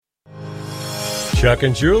Chuck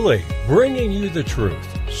and Julie, bringing you the truth,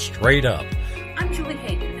 straight up. I'm Julie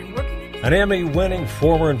Hayden, and working An Emmy-winning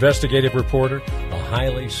former investigative reporter, a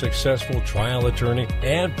highly successful trial attorney,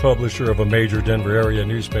 and publisher of a major Denver area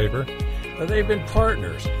newspaper. They've been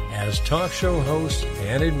partners as talk show hosts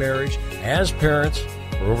and in marriage, as parents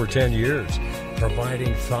for over 10 years,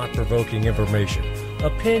 providing thought-provoking information,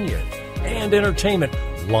 opinion, and entertainment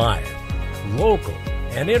live, local,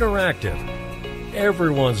 and interactive.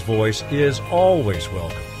 Everyone's voice is always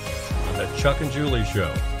welcome on the Chuck and Julie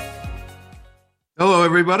Show. Hello,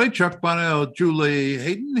 everybody. Chuck Bonnell, Julie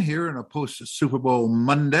Hayden here in a post-Super Bowl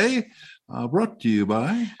Monday. Brought to you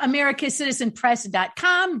by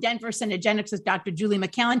AmericasCitizenPress.com, Denver Synergenics with Dr. Julie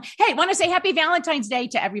McCallan. Hey, want to say happy Valentine's Day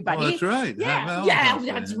to everybody. Oh, that's right. Yeah,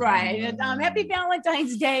 that's right. Happy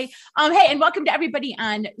Valentine's Day. Hey, and welcome to everybody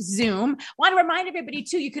on Zoom. Want to remind everybody,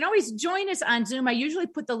 too, you can always join us on Zoom. I usually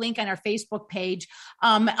put the link on our Facebook page.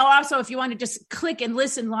 Also, if you want to just click and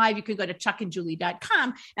listen live, you can go to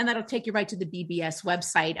chuckandjulie.com, and that'll take you right to the BBS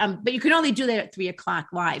website. But you can only do that at 3 o'clock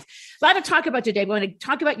live. A lot to talk about today. We want to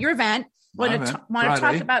talk about your event. Want to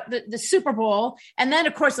talk about the Super Bowl, and then,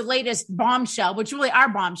 of course, the latest bombshell, which really are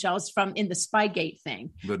bombshells from in the Spygate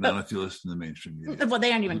thing. But not if you listen to the mainstream media. Well,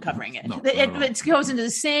 they aren't even covering it. No, it goes into the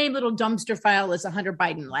same little dumpster file as a Hunter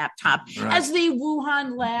Biden laptop, right. As the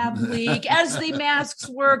Wuhan lab leak, as the masks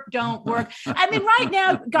don't work. I mean, right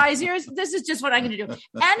now, guys, this is just what I'm going to do.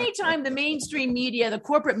 Anytime the mainstream media, the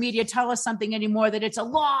corporate media tell us something anymore that it's a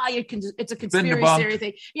lie, it's a conspiracy theory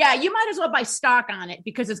thing. Yeah, you might as well buy stock on it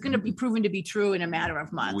because it's going to be proven to be true in a matter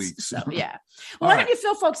of months. Weeks. So, yeah. Why don't you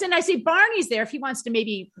fill folks in? I see Barney's there if he wants to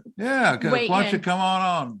maybe. Yeah, why don't you come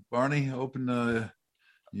on, Barney? Open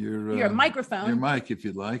your microphone, your mic if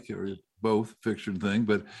you'd like, or both, fiction thing.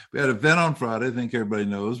 But we had an event on Friday. I think everybody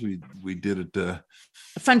knows we did it. A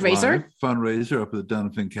fundraiser up at the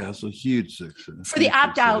Dunfin Castle. Huge success for the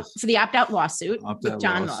opt-out lawsuit with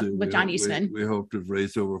John Eastman. We hope to have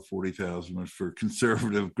raised over $40,000, which for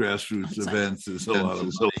conservative grassroots events is a lot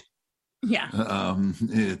of money. Yeah,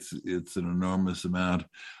 it's an enormous amount,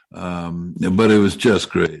 but it was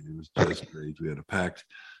just great. It was just great. We had a packed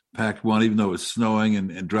one, even though it was snowing,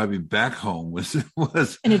 and driving back home was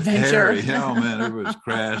an adventure. Hairy. Oh man, everybody was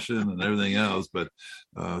crashing and everything else, but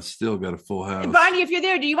still got a full house. And Barney, if you're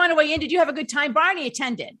there, do you want to weigh in? Did you have a good time? Barney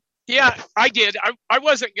attended. Yeah, I did. I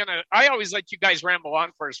wasn't gonna. I always let you guys ramble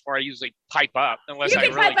on first before I usually pipe up. Unless you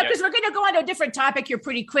can pipe up because we're going to go on to a different topic here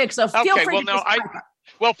pretty quick. So feel free to pipe up.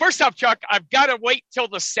 Well, first off, Chuck, I've got to wait till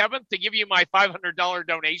the 7th to give you my $500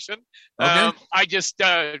 donation. Okay. I just,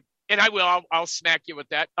 and I will, I'll smack you with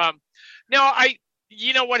that. Now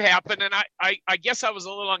you know what happened. And I guess I was a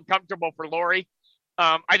little uncomfortable for Lori.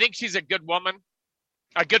 I think she's a good woman,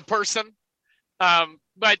 a good person. But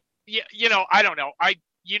I don't know.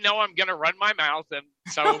 I'm going to run my mouth. And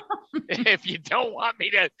so if you don't want me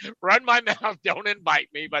to run my mouth, don't invite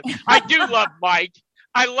me. But I do love Mike.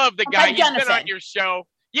 I love the guy. He's been on your show.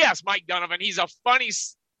 Yes, Mike Donovan. He's a funny,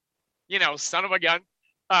 son of a gun.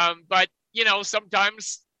 But,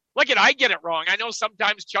 sometimes, I get it wrong. I know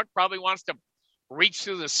sometimes Chuck probably wants to reach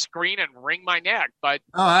through the screen and wring my neck. But,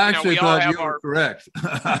 I actually thought you were correct.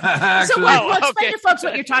 Explain to folks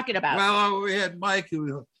what you're talking about. Well, we had Mike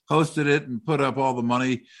who hosted it and put up all the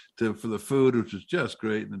money for the food, which was just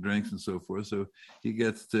great, and the drinks and so forth. So he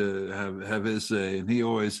gets to have his say, and he's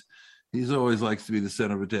always likes to be the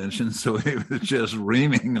center of attention. So he was just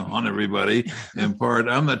reaming on everybody in part.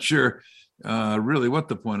 I'm not sure really what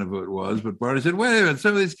the point of it was, but Barney said, wait a minute,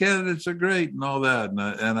 some of these candidates are great and all that.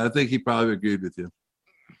 And I think he probably agreed with you.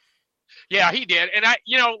 Yeah, he did. And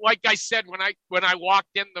like I said, when I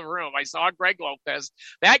walked in the room, I saw Greg Lopez.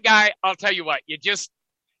 That guy, I'll tell you what, you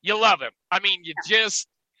love him. I mean,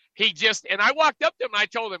 and I walked up to him and I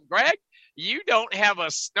told him, Greg, you don't have a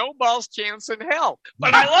snowball's chance in hell,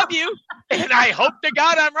 but I love you. And I hope to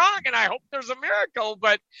God I'm wrong. And I hope there's a miracle.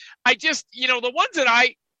 But I just, the ones that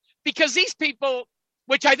because these people,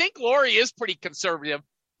 which I think Lori is pretty conservative.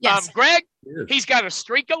 Yes. Greg, he's got a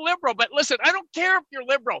streak of liberal, but listen, I don't care if you're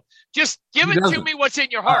liberal. Just give it to me what's in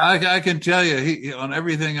your heart. I can tell you, he on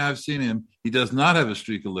everything I've seen him, he does not have a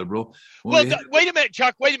streak of liberal. Wait a minute,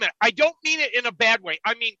 Chuck. Wait a minute. I don't mean it in a bad way.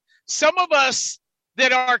 I mean, some of us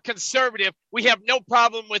that are conservative, we have no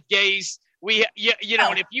problem with gays. And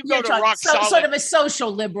if you go to Rock Solid, sort of a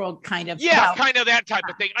social liberal kind of, kind of that type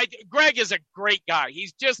of thing. Greg is a great guy.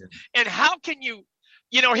 He's just, and how can you,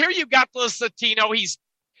 here you got this Latino.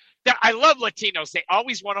 I love Latinos. They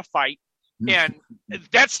always want to fight, and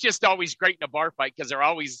that's just always great in a bar fight because they're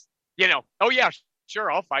always, oh yeah, sure,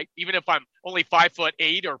 I'll fight, even if I'm only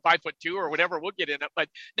 5'8" or 5'2" or whatever. We'll get in it. But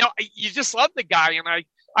no, you just love the guy, and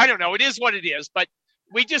I don't know. It is what it is, but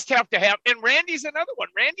we just have to have, and Randy's another one.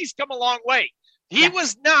 Randy's come a long way. He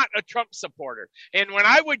was not a Trump supporter. And when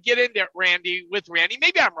I would get into Randy,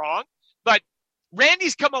 maybe I'm wrong, but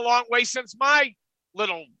Randy's come a long way since my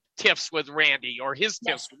little tiffs with Randy, or his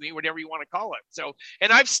tiffs with me, whatever you want to call it. So,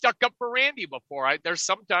 and I've stuck up for Randy before. There's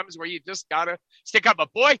sometimes where you just got to stick up.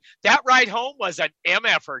 But boy, that ride home was an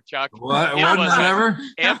MFer, Chuck. What? Wasn't ever?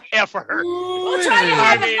 MFer. We'll try to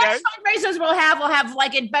have the next fundraisers we'll have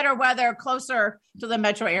like in better weather, closer to the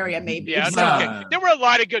metro area, maybe. Yeah, so. okay. There were a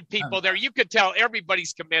lot of good people there. You could tell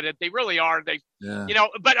everybody's committed. They really are. But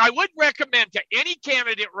I would recommend to any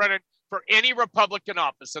candidate running for any Republican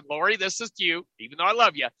office, and Lori, this is to you, even though I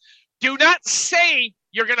love you, do not say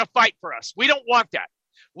you're going to fight for us. We don't want that.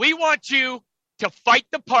 We want you to fight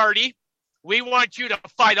the party. We want you to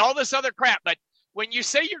fight all this other crap. But when you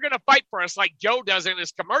say you're going to fight for us, like Joe does in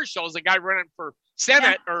his commercials, the guy running for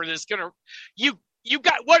Senate, or is going to, you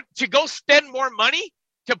got what, to go spend more money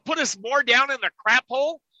to put us more down in the crap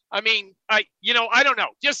hole? I mean, I don't know.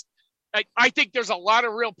 I think there's a lot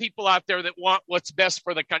of real people out there that want what's best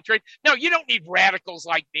for the country. No, you don't need radicals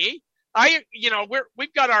like me.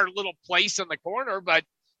 We've got our little place in the corner, but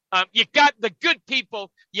you got the good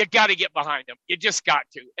people. You got to get behind them. You just got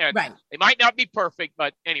to. And they might not be perfect,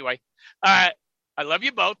 but anyway, I love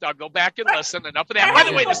you both. I'll go back and listen. Enough of that. By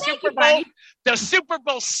the way, the Super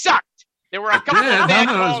Bowl sucked. There were a couple of bad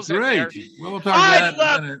calls in there. We'll talk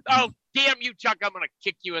about that. Damn you, Chuck. I'm going to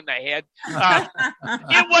kick you in the head.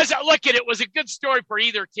 It was a good story for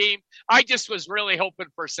either team. I just was really hoping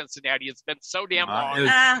for Cincinnati. It's been so damn long.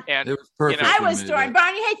 It was perfect. I was throwing.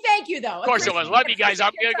 Barney, hey, thank you, though. Of course it was. Love you guys.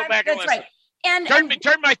 I'm going to go back and listen. Right. And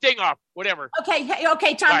turn my thing off, whatever.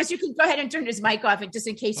 Okay, Thomas, you can go ahead and turn his mic off, and just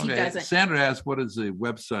in case he doesn't. Sandra asked, "What is the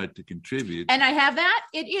website to contribute?" And I have that.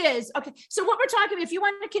 It is okay. So what we're talking about, if you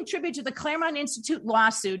want to contribute to the Claremont Institute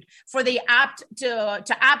lawsuit for the opt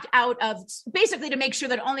out of, basically to make sure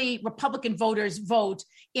that only Republican voters vote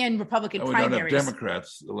in Republican primaries. We don't have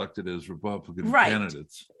Democrats elected as Republican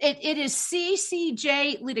candidates. It is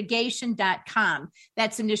ccjlitigation.com.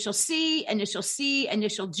 That's initial C,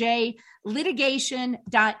 initial J.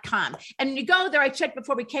 litigation.com. And when you go there, I checked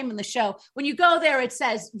before we came on the show. When you go there, it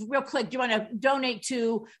says real quick, do you want to donate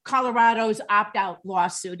to Colorado's opt-out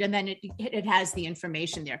lawsuit? And then it has the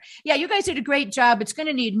information there. Yeah, you guys did a great job. It's going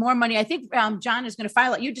to need more money. I think John is going to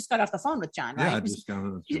file it. You just got off the phone with John, right? Yeah, I just got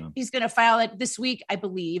it with John. He's going to file it this week, I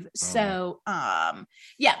believe. So,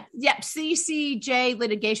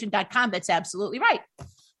 ccjlitigation.com. That's absolutely right.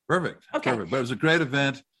 Perfect. But it was a great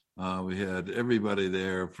event. We had everybody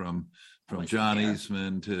there from John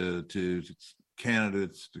Eastman to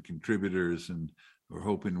candidates to contributors, and we're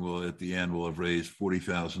hoping at the end we'll have raised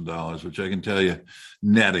 $40,000, which I can tell you,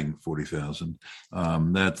 netting $40,000.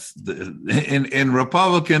 That's in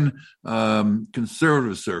Republican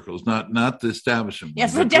conservative circles, not the establishment. Yeah,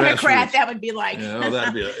 for Democrat, that would be like.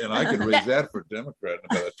 That'd be, and I could raise that for Democrat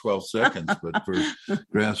in about 12 seconds, but for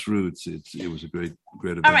grassroots, it was a great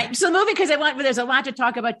event. All right, so moving, because there's a lot to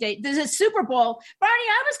talk about. There's a Super Bowl. Barney,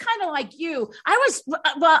 I was kind of like you.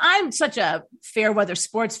 I'm such a fair weather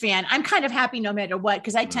sports fan. I'm kind of happy no matter what,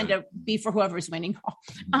 because I tend to be for whoever's winning.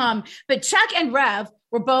 But Chuck and Rev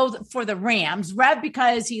were both for the Rams. Rev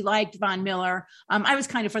because he liked Von Miller. I was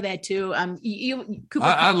kind of for that too. I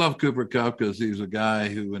love Cooper Kupp because he was a guy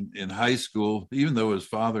who in high school, even though his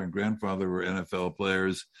father and grandfather were NFL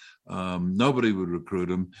players, nobody would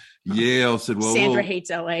recruit him. Yale said, "Well, Sandra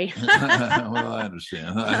hates LA." Well, I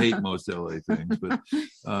understand. I hate most LA things, but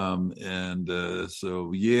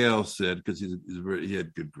so Yale said, because he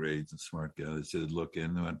had good grades and smart guy, they said, "Look,"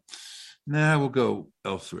 and they went, "Nah, we'll go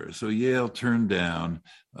elsewhere." So Yale turned down,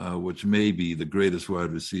 which may be the greatest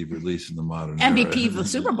wide receiver, at least in the modern MVP era. of the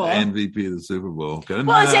Super Bowl. MVP of the Super Bowl.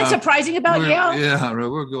 Well, is that surprising about Yale? Yeah,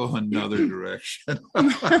 we're going another direction.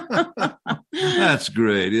 That's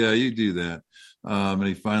great. Yeah, you do that. And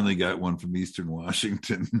he finally got one from Eastern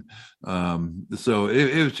Washington. So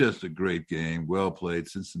it was just a great game. Well played.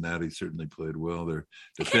 Cincinnati certainly played well. I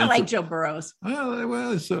kind of like Joe Burrows.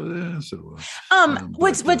 Well, so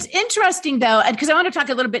What's interesting though, because I want to talk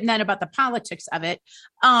a little bit then about the politics of it.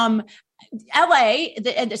 LA,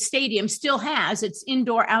 the stadium still has its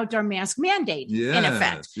indoor-outdoor mask mandate in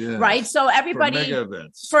effect, right? So everybody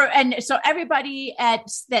everybody at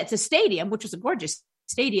the stadium, which was a gorgeous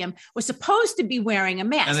stadium, was supposed to be wearing a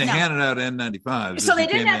mask. And they handed out N95s. So they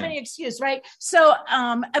didn't have any excuse, right? So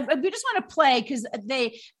we just want to play because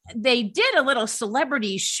they did a little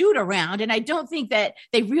celebrity shoot around, and I don't think that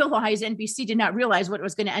they realized, NBC did not realize what it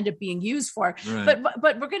was going to end up being used for. Right.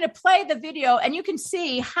 But we're going to play the video, and you can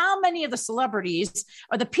see how many of the celebrities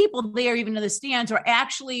or the people there, even in the stands, are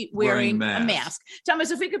actually wearing a mask.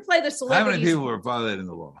 Thomas, if we could play the celebrities. How many people are violating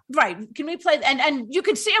the law? Right. Can we play? And you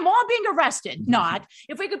can see them all being arrested. Not.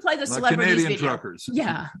 If we could play the celebrities Canadian video. truckers.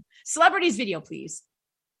 Yeah. Celebrities video, please.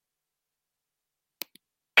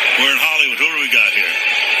 We're in Hollywood. Who do we got here?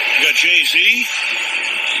 We got Jay-Z.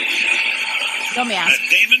 No mask. Matt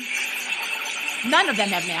Damon. None of them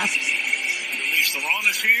have masks. Charlize Theron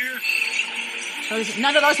is here.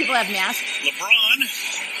 None of those people have masks.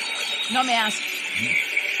 LeBron. No mask.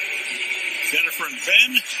 Jennifer and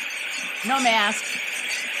Ben. No mask.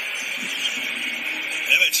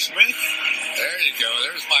 Emmett Smith. There you go.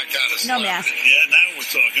 There's my kind of No celebrity. mask. Yeah, now we're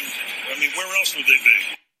talking. I mean, where else would they be?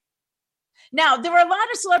 Now, there were a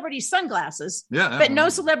lot of celebrity sunglasses, but no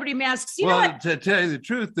celebrity masks. You know what? To tell you the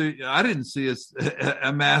truth, I didn't see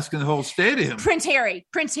a mask in the whole stadium. Prince Harry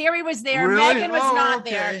was there. Really? Meghan was not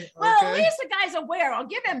there. Well, Okay. at least the guy's aware. I'll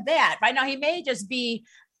give him that. Right now, he may just be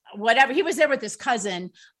whatever. He was there with his cousin,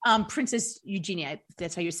 Princess Eugenia. If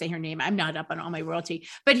that's how you say her name. I'm not up on all my royalty,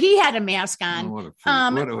 but he had a mask on. Oh, what a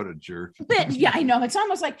freak. What a jerk. But yeah, I know. It's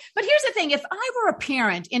almost like, but here's the thing. If I were a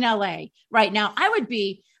parent in LA right now, I would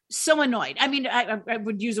be so annoyed. I mean, I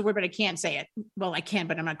would use a word, but I can't say it. Well, I can,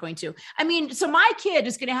 but I'm not going to. I mean, so my kid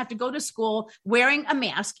is going to have to go to school wearing a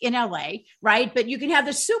mask in LA, right? But you can have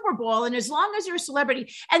the Super Bowl, and as long as you're a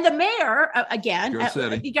celebrity, and the mayor, again,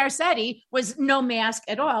 Garcetti was no mask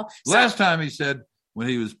at all. Last time he said, when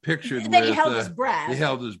he was pictured then he held his breath. He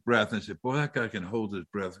held his breath, and I said, boy, that guy can hold his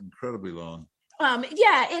breath incredibly long.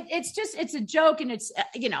 It's a joke, and it's,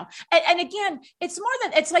 and again, it's more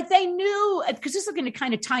than, it's like they knew, because this is going to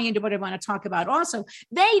kind of tie into what I want to talk about also.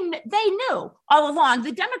 They knew all along.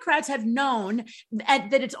 The Democrats have known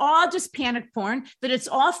that it's all just panic porn, that it's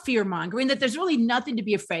all fear mongering, that there's really nothing to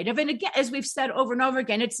be afraid of. And again, as we've said over and over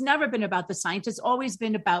again, it's never been about the science. It's always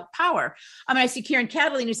been about power. I mean, I see Karen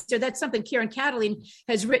Cataline who said that's something Karen Cataline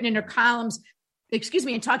has written in her columns,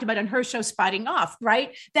 and talked about on her show Spotting Off,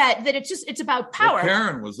 right? That it's about power. Well,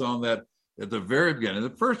 Karen was on that at the very beginning.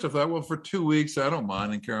 At first I thought, well, for 2 weeks, I don't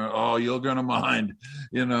mind. And Karen, oh, you're going to mind.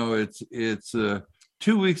 It's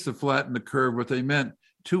 2 weeks to flatten the curve. What they meant,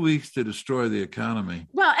 2 weeks to destroy the economy.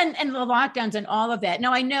 Well, and the lockdowns and all of that.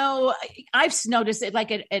 Now, I know I've noticed it,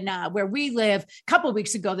 like in where we live, a couple of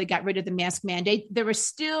weeks ago, they got rid of the mask mandate. There were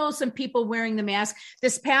still some people wearing the mask.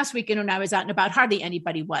 This past weekend when I was out and about, hardly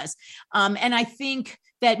anybody was. And I think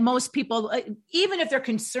that most people, even if they're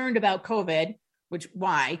concerned about COVID,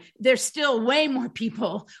 why there's still way more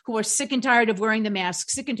people who are sick and tired of wearing the mask,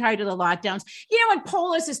 sick and tired of the lockdowns. When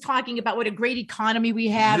Polis is talking about what a great economy we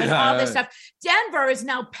have and all this stuff,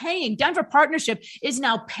 Denver Partnership is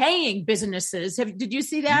now paying businesses. Did you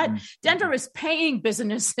see that? Mm-hmm. Denver is paying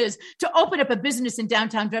businesses to open up a business in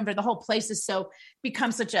downtown Denver. The whole place is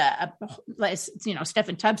become such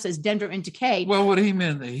Stephen Tubbs says Denver in decay. Well, what he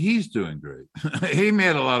meant, he's doing great. He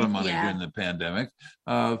made a lot of money during the pandemic.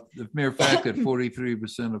 The mere fact that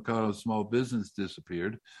 43% of Colorado's small business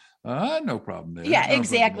disappeared. No problem there. Yeah,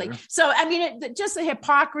 exactly. So, I mean, just the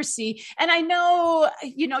hypocrisy. And I know,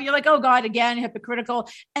 you're like, oh God, again, hypocritical.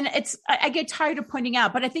 And I get tired of pointing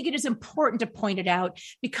out, but I think it is important to point it out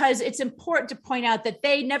because it's important to point out that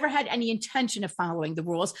they never had any intention of following the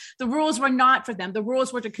rules. The rules were not for them. The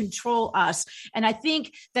rules were to control us. And I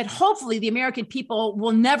think that hopefully the American people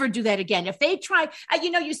will never do that again. If they try,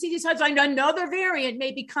 you see these headlines, another variant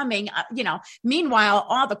may be coming, meanwhile,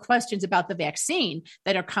 all the questions about the vaccine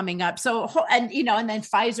that are coming up. So, and then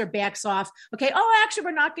Pfizer backs off. Okay. Oh, actually,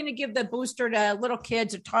 we're not going to give the booster to little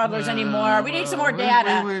kids or toddlers anymore. We need some more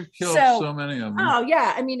data. We've killed so many of them. Oh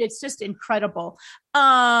yeah. I mean, it's just incredible.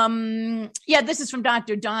 This is from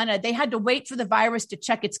Dr. Donna. They had to wait for the virus to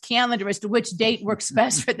check its calendar as to which date works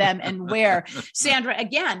best for them and where. Sandra,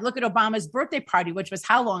 again, look at Obama's birthday party, which was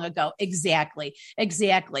how long ago? Exactly.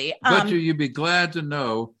 But you'd be glad to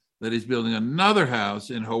know that he's building another house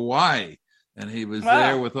in Hawaii. And he was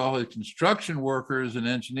there with all his construction workers and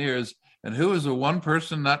engineers. And who was the one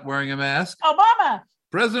person not wearing a mask? Obama.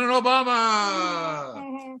 President Obama.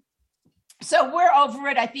 Mm-hmm. So we're over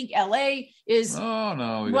it. I think LA is. Oh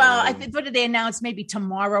no. Well, I think, what did they announce? Maybe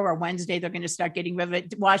tomorrow or Wednesday they're going to start getting rid of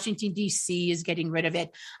it. Washington D.C. is getting rid of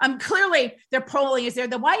it. Clearly their polling is there.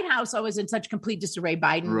 The White House always in such complete disarray.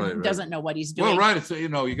 Biden doesn't know what he's doing. Well, right. It's, you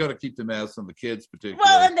got to keep the masks on the kids, particularly.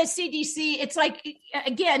 Well, and the CDC, it's like,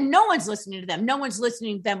 again, no one's listening to them. No one's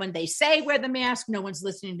listening to them when they say wear the mask. No one's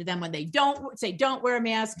listening to them when they don't wear a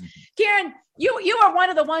mask. Karen, you are one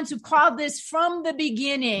of the ones who called this from the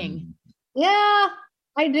beginning. Yeah,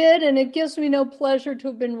 I did. And it gives me no pleasure to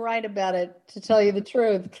have been right about it, to tell you the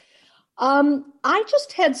truth. I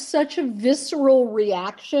just had such a visceral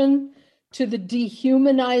reaction to the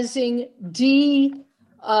dehumanizing,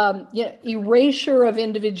 erasure of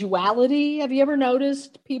individuality. Have you ever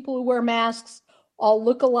noticed people who wear masks all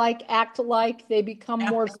look alike, act alike? They become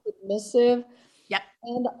more submissive. Yep.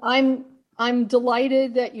 And I'm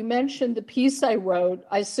delighted that you mentioned the piece I wrote.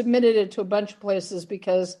 I submitted it to a bunch of places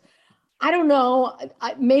because I don't know,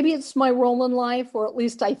 maybe it's my role in life, or at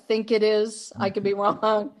least I think it is. I could be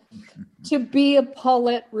wrong. To be a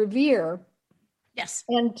Paulette Revere. Yes.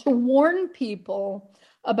 And to warn people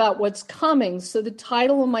about what's coming. So the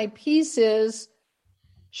title of my piece is,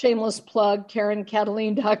 shameless plug,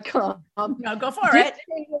 KarenKataline.com. No, go for it.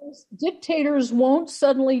 Dictators won't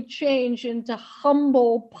suddenly change into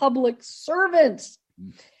humble public servants.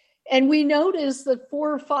 And we notice that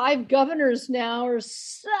 4 or 5 governors now are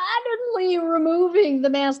suddenly removing the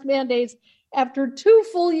mask mandates after 2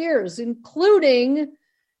 full years, including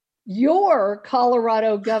your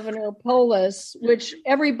Colorado Governor Polis, which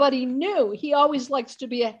everybody knew. He always likes to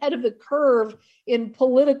be ahead of the curve in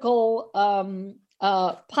political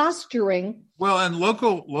posturing. Well, and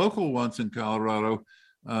local ones in Colorado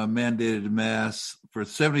mandated masks for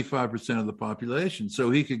 75% of the population, so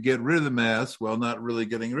he could get rid of the masks while not really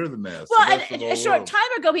getting rid of the masks. Well, and a short time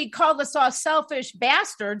ago, he called us all selfish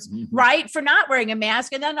bastards, right, for not wearing a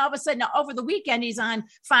mask. And then all of a sudden, over the weekend, he's on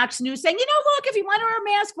Fox News saying, look, if you want to wear a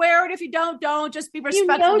mask, wear it. If you don't. Just be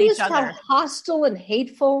respectful to each other. You notice how hostile and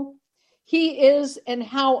hateful he is and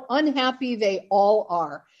how unhappy they all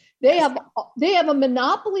are. They have a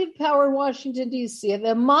monopoly of power in Washington, D.C., and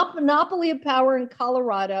a monopoly of power in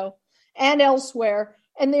Colorado and elsewhere,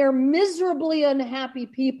 and they are miserably unhappy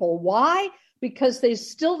people. Why? Because they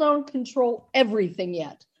still don't control everything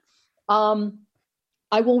yet. I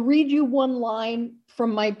will read you one line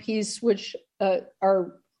from my piece, which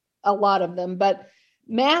are a lot of them, but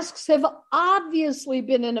masks have obviously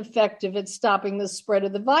been ineffective at stopping the spread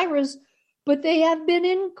of the virus, but they have been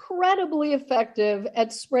incredibly effective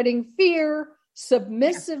at spreading fear,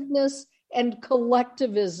 submissiveness, and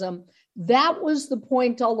collectivism. That was the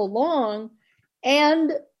point all along.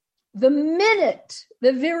 And the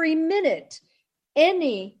very minute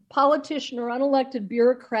any politician or unelected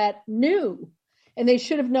bureaucrat knew, and they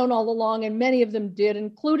should have known all along, and many of them did,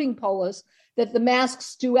 including Polis, that the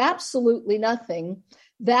masks do absolutely nothing,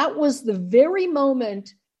 that was the very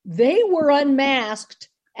moment they were unmasked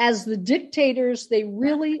as the dictators they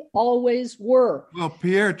really always were. Well,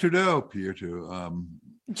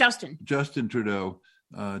 Justin Trudeau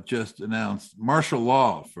just announced martial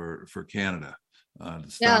law for Canada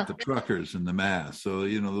to stop the truckers and the masks. So,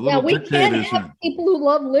 the little we dictators. Can't have people who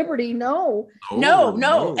love liberty. No.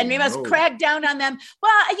 And we must crack down on them.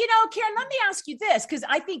 Well, Karen, let me ask you this, because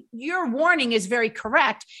I think your warning is very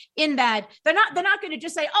correct in that they're not going to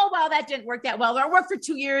just say, oh, well, that didn't work that well, or it worked for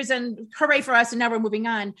 2 years and hooray for us, and now we're moving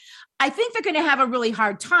on. I think they're going to have a really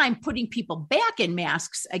hard time putting people back in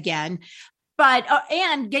masks again, but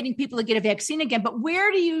and getting people to get a vaccine again. But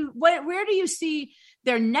where do you see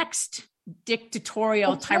their next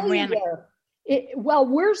dictatorial tyranny? Well,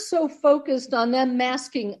 we're so focused on them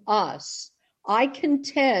masking us. I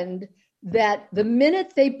contend that the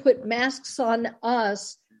minute they put masks on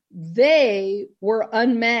us, they were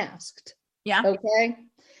unmasked. Yeah. Okay.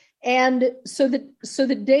 And so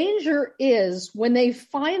the danger is when they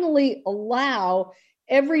finally allow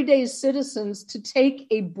everyday citizens to take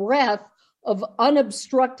a breath of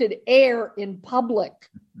unobstructed air in public,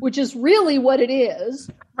 which is really what it is.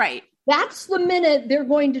 Right. That's the minute they're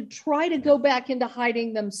going to try to go back into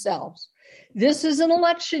hiding themselves. This is an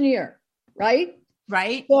election year, right?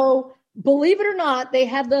 Right. So believe it or not, they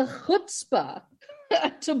have the chutzpah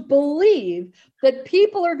to believe that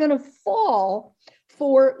people are going to fall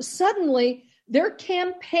for suddenly their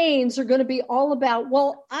campaigns are going to be all about,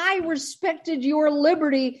 well, I respected your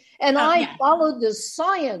liberty and I followed the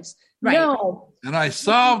science. Right. No. And I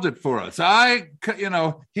solved it for us.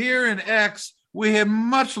 Here in X, we have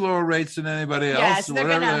much lower rates than anybody else,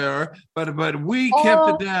 whatever they are. But we kept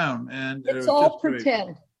it down, and it's all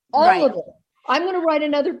pretend. All of it. I'm going to write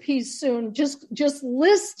another piece soon, just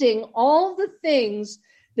listing all the things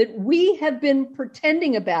that we have been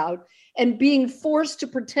pretending about and being forced to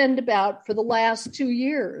pretend about for the last 2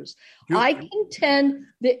 years. I contend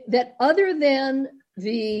that other than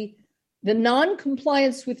the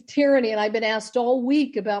non-compliance with tyranny, and I've been asked all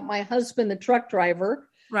week about my husband, the truck driver.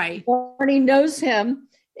 Right. Barney knows him,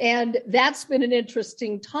 and that's been an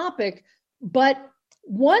interesting topic. But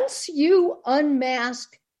once you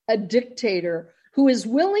unmask a dictator who is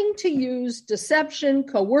willing to use deception,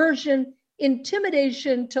 coercion,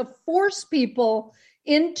 intimidation to force people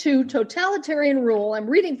into totalitarian rule, I'm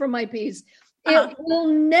reading from my piece, it will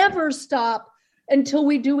never stop until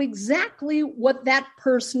we do exactly what that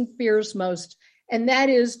person fears most, and that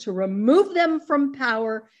is to remove them from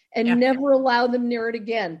power and never allow them near it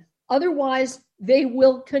again. Otherwise, they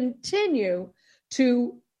will continue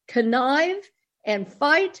to connive and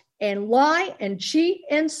fight and lie and cheat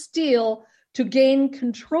and steal to gain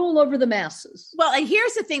control over the masses. Well, and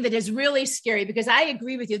here's the thing that is really scary, because I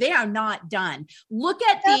agree with you. They are not done. Look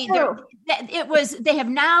at they have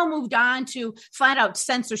now moved on to flat out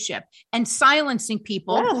censorship and silencing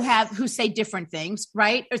people who say different things,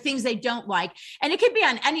 right? Or things they don't like. And it could be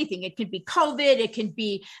on anything. It could be COVID. It can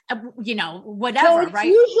be, whatever, it's right?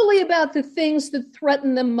 Usually about the things that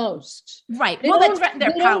threaten them most. Right. That threaten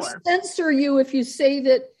their power. Don't censor you if you say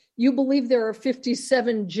that you believe there are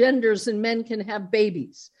 57 genders and men can have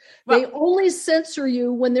babies. They only censor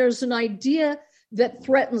you when there's an idea that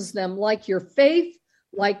threatens them, like your faith,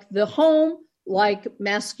 like the home, like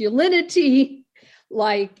masculinity,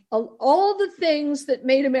 like all the things that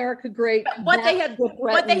made America great. What they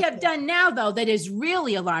have done now, though, that is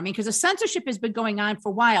really alarming, because the censorship has been going on for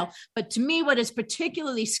a while. But to me, what is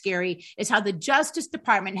particularly scary is how the Justice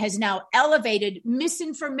Department has now elevated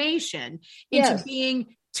misinformation into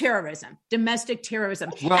being terrorism, domestic terrorism.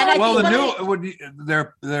 There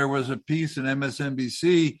was a piece in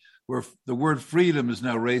MSNBC where the word freedom is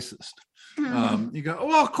now racist. You go,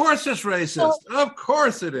 well, of course it's racist. Of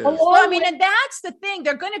course it is. Well, I mean, and that's the thing.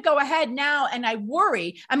 They're going to go ahead now, and I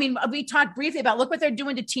worry. I mean, we talked briefly about, look what they're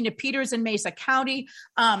doing to Tina Peters in Mesa County.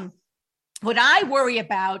 What I worry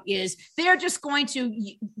about is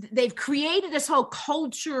they've created this whole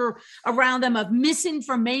culture around them of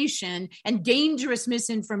misinformation and dangerous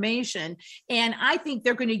misinformation. And I think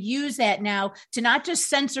they're going to use that now to not just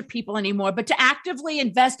censor people anymore, but to actively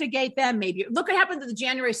investigate them. Maybe look what happened to the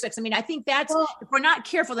January 6th. I mean, I think if we're not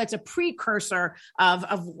careful, that's a precursor of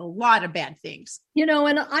a lot of bad things.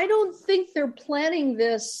 And I don't think they're planning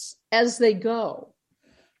this as they go.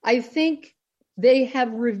 I think they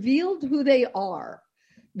have revealed who they are.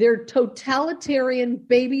 They're totalitarian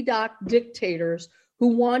baby doc dictators who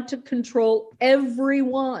want to control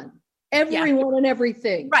everyone and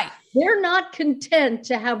everything. Right. They're not content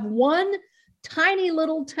to have one tiny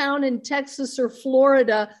little town in Texas or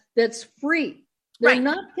Florida that's free. They're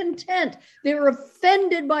not content. They're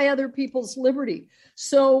offended by other people's liberty.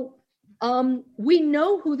 So we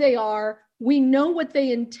know who they are. We know what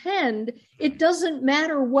they intend. It doesn't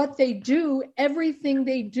matter what they do. Everything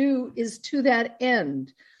they do is to that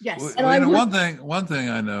end. Yes. And one thing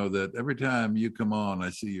I know, that every time you come on, I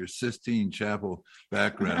see your Sistine Chapel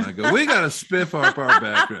background. I go, we got to spiff up our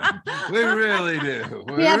background. We really do.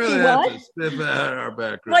 We really have to spiff out our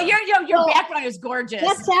background. Well, your background is gorgeous.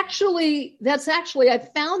 That's actually, I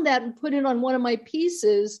found that and put it on one of my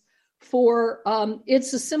pieces for,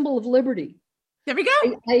 it's a symbol of liberty. There we go.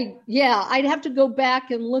 I'd have to go back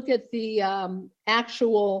and look at the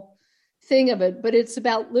actual thing of it, but it's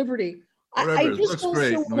about liberty. It looks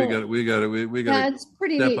great. We got to step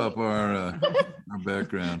neat. Up our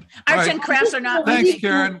background. Arts and crafts are not. Thanks,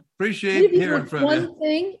 Karen. Appreciate hearing from you. One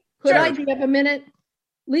thing, do you have a minute?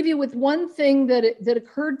 Leave you with one thing that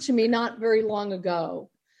occurred to me not very long ago.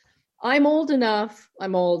 I'm old enough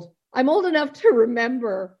to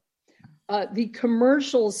remember the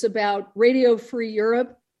commercials about Radio Free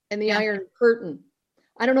Europe and the Iron Curtain.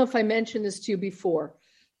 I don't know if I mentioned this to you before,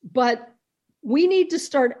 but we need to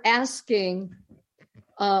start asking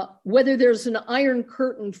whether there's an Iron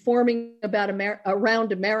Curtain forming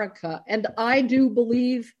around America. And I do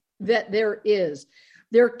believe that there is.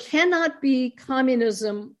 There cannot be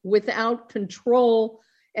communism without control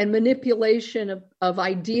and manipulation of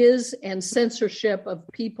ideas and censorship of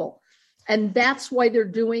people. And that's why they're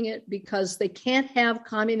doing it, because they can't have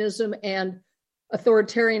communism and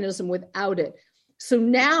authoritarianism without it. So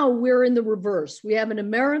now we're in the reverse. We have an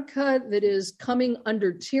America that is coming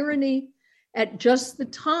under tyranny at just the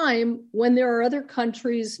time when there are other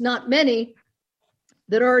countries, not many,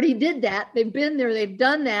 that already did that. They've been there, they've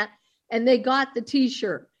done that, and they got the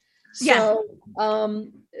T-shirt. So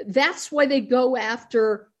that's why they go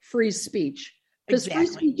after free speech, because free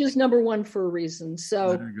speech is number one for a reason.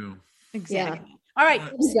 So there you go. Exactly. Yeah. All right,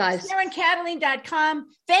 guys. SarenCataline.com.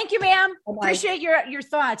 Thank you, ma'am. Bye-bye. Appreciate your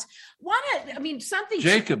thoughts. Something.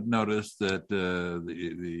 Jacob noticed that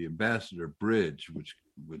the Ambassador Bridge,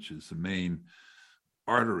 which is the main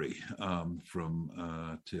artery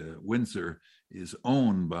from to Windsor, is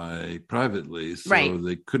owned by privately, so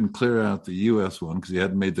they couldn't clear out the U.S. one because he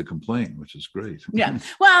hadn't made the complaint, which is great. Yeah,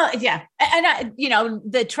 well, yeah, and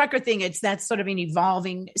the trucker thing, that's sort of an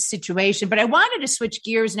evolving situation. But I wanted to switch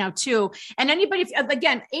gears now too. And anybody,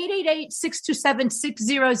 again,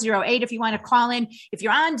 888-627-6008. If you want to call in, if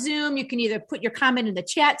you're on Zoom, you can either put your comment in the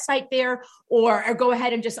chat site there, or go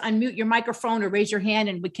ahead and just unmute your microphone or raise your hand,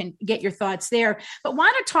 and we can get your thoughts there. But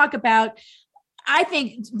want to talk about, I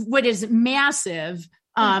think, what is massive.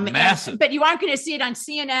 But you aren't going to see it on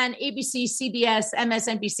CNN, ABC, CBS,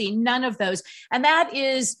 MSNBC, none of those. And that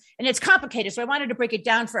is, and it's complicated. So I wanted to break it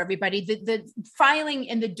down for everybody, the filing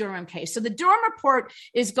in the Durham case. So the Durham report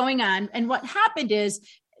is going on. And what happened is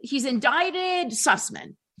he's indicted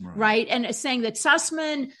Sussman. Right. And saying that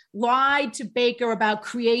Sussman lied to Baker about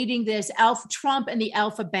creating this Trump and the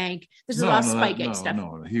Alpha Bank. This is all Spygate stuff.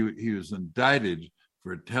 No, he was indicted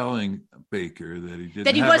for telling Baker that he didn't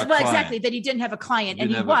that he have was a client. Exactly, that he didn't have a client, and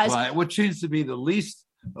he was, which seems to be the least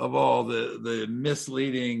of all the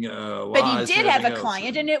misleading lies. But he did have a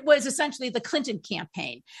client, and it was essentially the Clinton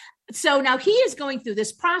campaign. So now he is going through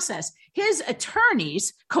this process. His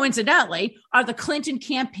attorneys, coincidentally, are the Clinton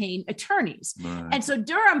campaign attorneys. Right. And so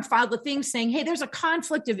Durham filed a thing saying, hey, there's a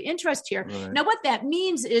conflict of interest here. Right. Now, what that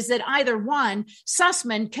means is that either one,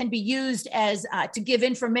 Sussman can be used as to give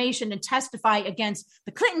information and testify against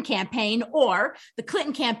the Clinton campaign, or the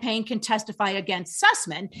Clinton campaign can testify against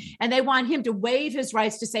Sussman. And they want him to waive his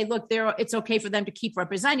rights to say, look, it's okay for them to keep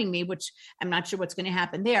representing me, which I'm not sure what's going to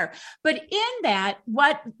happen there. But in that,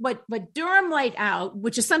 what Durham laid out,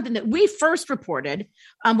 which is something that we first reported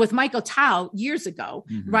with Michael Tao years ago,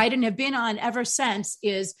 right, and have been on ever since,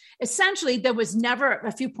 is essentially there was never,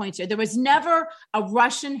 a few points here, there was never a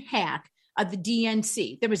Russian hack of the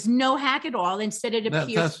DNC. There was no hack at all. Instead, it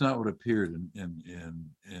appears that's not what appeared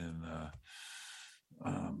in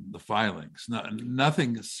the filings.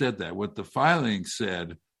 Nothing said that. What the filings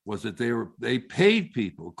said was that they paid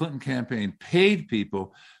people. Clinton campaign paid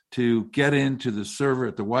people to get into the server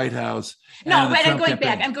at the White House. No, right.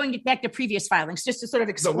 I'm going back to previous filings just to sort of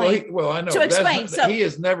explain. I know. To explain. So he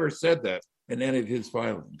has never said that in any of his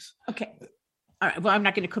filings. Okay. All right. Well, I'm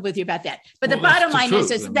not going to quibble with you about that. But the bottom line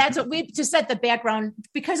is that's what we, to set the background,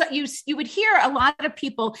 because you would hear a lot of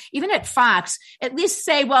people, even at Fox, at least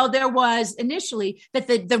say, well, there was initially that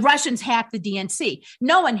the Russians hacked the DNC.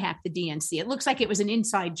 No one hacked the DNC. It looks like it was an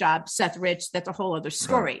inside job, Seth Rich. That's a whole other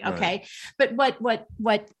story. Right, okay. Right. But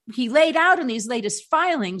what he laid out in these latest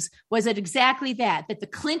filings was that exactly that the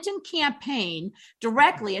Clinton campaign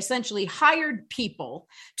directly essentially hired people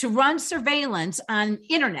to run surveillance on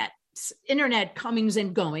internet comings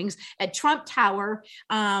and goings at Trump Tower,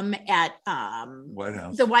 at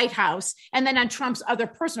the White House, and then on Trump's other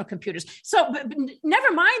personal computers. So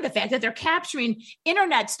never mind the fact that they're capturing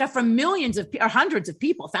internet stuff from millions of or hundreds of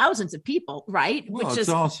people, thousands of people, right? Well, it's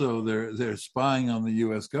also they're spying on the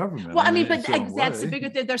U.S. government. Well, I mean, but that's the bigger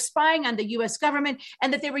thing. They're spying on the U.S. government,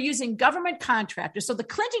 and that they were using government contractors. So the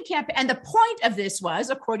Clinton campaign, and the point of this was,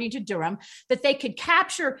 according to Durham, that they could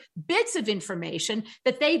capture bits of information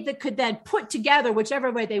that could then put together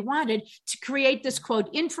whichever way they wanted to create this, quote,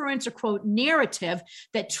 inference or, quote, narrative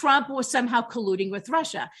that Trump was somehow colluding with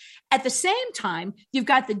Russia. At the same time, you've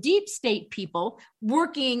got the deep state people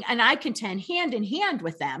working, and I contend, hand in hand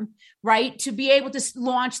with them, right, to be able to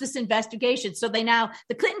launch this investigation. So the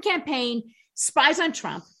Clinton campaign spies on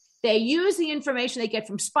Trump. They use the information they get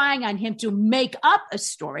from spying on him to make up a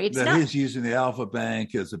story. He's using the Alpha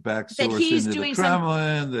Bank as a back source into the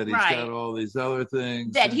Kremlin, that he's got all these other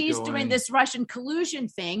things. That he's doing this Russian collusion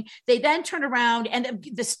thing. They then turn around and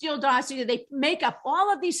the Steele dossier, they make up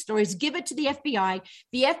all of these stories, give it to the FBI.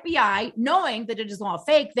 The FBI, knowing that it is all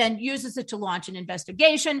fake, then uses it to launch an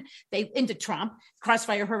investigation into Trump,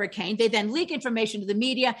 Crossfire Hurricane. They then leak information to the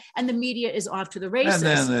media, and the media is off to the races.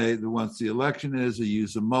 And then once the election is, they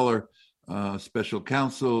use the Mueller special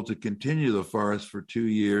counsel to continue the farce for 2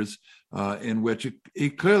 years, in which he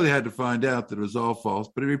clearly had to find out that it was all false,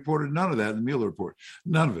 but he reported none of that in the Mueller report.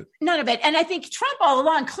 None of it. None of it. And I think Trump all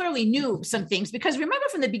along clearly knew some things, because remember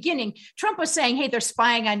from the beginning, Trump was saying, hey, they're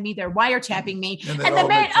spying on me, they're wiretapping me. And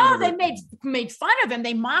they made fun of him.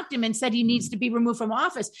 They mocked him and said he needs to be removed from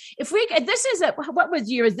office. This is a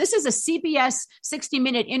CBS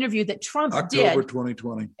 60-minute interview that Trump did. October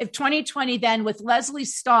 2020. If 2020 then with Leslie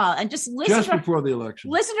Stahl, and just before the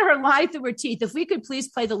election. Listen to her lie through her teeth. If we could please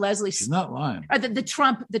play the Leslie She's not lying. Or the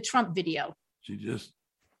Trump video. She just.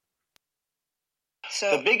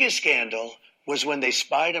 So the biggest scandal was when they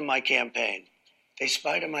spied on my campaign. They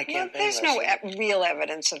spied on my campaign. There's no real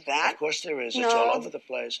evidence of that. Of course there is. No. It's all over the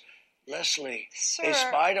place. Leslie, Sir, they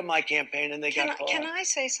spied on my campaign and they got caught. Can I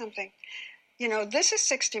say something? This is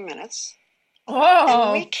 60 Minutes.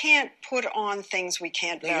 Oh. And we can't put on things we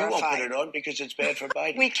can't verify. You won't put it on because it's bad for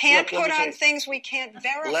Biden. We can't put on things we can't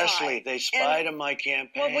verify. Leslie, they spied on my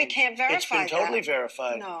campaign. Well, we can't verify It's been totally that.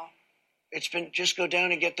 verified. No. It's been, just go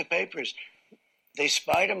down and get the papers. They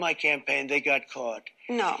spied on my campaign. They got caught.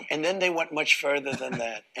 No. And then they went much further than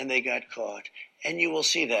that, and they got caught. And you will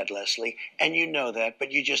see that, Leslie. And you know that,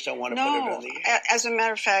 but you just don't want to put it on the air. As a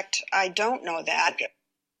matter of fact, I don't know that. Okay.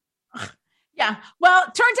 Yeah. Well,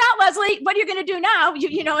 turns out, Leslie, what are you going to do now?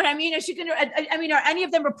 You know what I mean? Is she going to? I mean, are any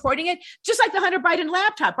of them reporting it? Just like the Hunter Biden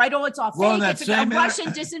laptop, right? Oh, it's all fake. It's Russian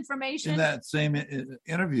disinformation. In that same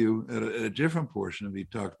interview, at a different portion of it, he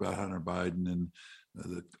talked about Hunter Biden and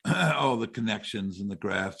all the connections and the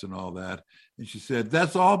graphs and all that. And she said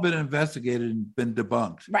that's all been investigated and been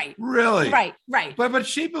debunked. Right. Really? Right. But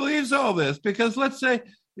she believes all this because let's say.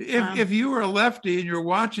 If you were a lefty and you're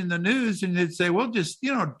watching the news and they'd say, well, just,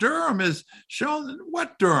 Durham is shown.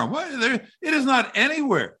 What Durham? It is not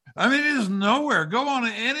anywhere. I mean, it is nowhere. Go on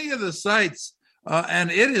any of the sites and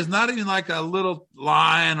it is not even like a little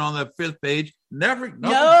line on the 5th page.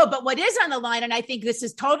 No, but what is on the line, and I think this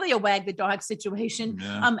is totally a wag the dog situation.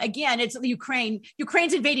 Yeah. Again, it's Ukraine.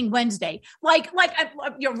 Ukraine's invading Wednesday.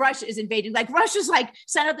 Russia is invading. Like Russia's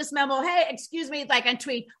sent out this memo. Hey, excuse me, on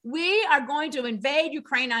tweet. We are going to invade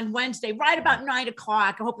Ukraine on Wednesday, right about 9:00.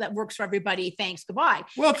 I hope that works for everybody. Thanks. Goodbye.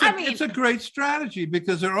 Well, it's a great strategy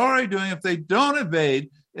because they're already doing. If they don't invade,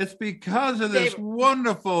 it's because of this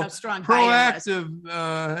wonderful, proactive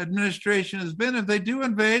administration has been. If they do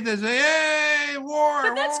invade, they say, "Hey, war!"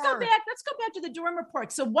 But let's go back to the Durham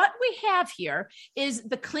report. So what we have here is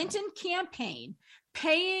the Clinton campaign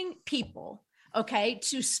paying people,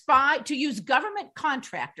 to use government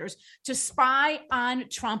contractors to spy on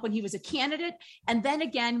Trump when he was a candidate, and then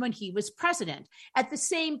again when he was president. At the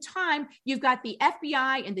same time, you've got the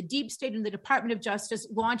FBI and the deep state and the Department of Justice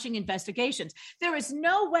launching investigations. There is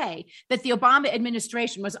no way that the Obama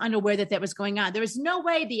administration was unaware that was going on. There is no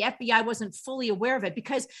way the FBI wasn't fully aware of it,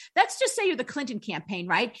 because let's just say you're the Clinton campaign,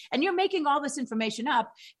 right? And you're making all this information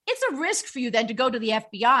up. It's a risk for you then to go to the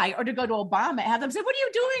FBI or to go to Obama and have them say, what are you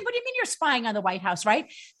doing? What do you mean you're spying on the White House, right?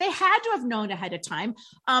 They had to have known ahead of time.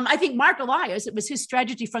 I think Mark Elias, it was his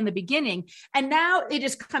strategy from the beginning. And now it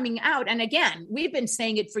is coming out. And again, we've been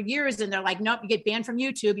saying it for years and they're like, nope, you get banned from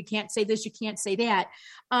YouTube. You can't say this. You can't say that.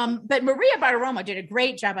 But Maria Bartiromo did a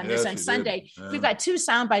great job on this on Sunday. We've got 2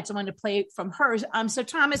 sound bites I want to play from hers. So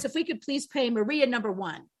Thomas, if we could please play Maria number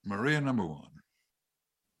 1. Maria number 1.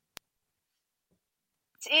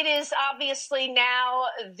 It is obviously now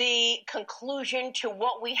the conclusion to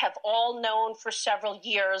what we have all known for several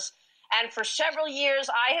years. And for several years,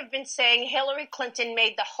 I have been saying Hillary Clinton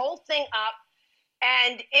made the whole thing up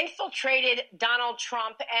and infiltrated Donald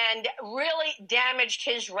Trump and really damaged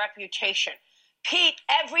his reputation. Pete,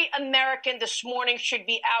 every American this morning should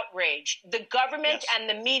be outraged. The government and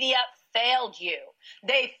the media failed you.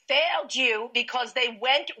 They failed you because they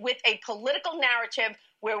went with a political narrative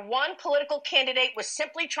where one political candidate was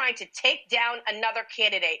simply trying to take down another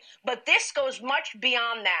candidate. But this goes much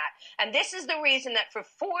beyond that. And this is the reason that for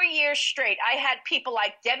 4 years straight, I had people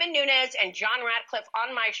like Devin Nunes and John Ratcliffe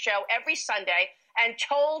on my show every Sunday and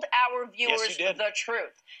told our viewers the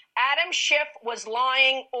truth. Adam Schiff was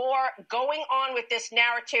lying or going on with this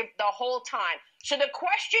narrative the whole time. So the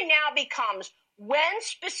question now becomes, when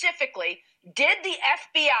specifically did the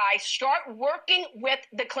FBI start working with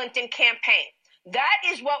the Clinton campaign? That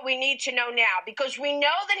is what we need to know now, because we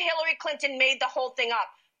know that Hillary Clinton made the whole thing up.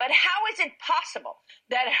 But how is it possible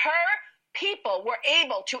that her people were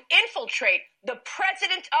able to infiltrate the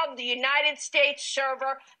President of the United States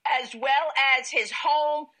server, as well as his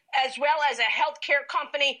home, as well as a healthcare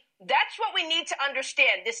company? That's what we need to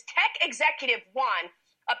understand. This tech executive one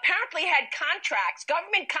apparently had contracts,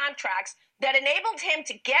 government contracts, that enabled him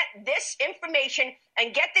to get this information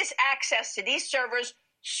and get this access to these servers,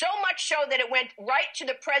 so much so that it went right to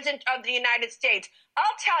the President of the United States. I'll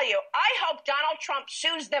tell you, I hope Donald Trump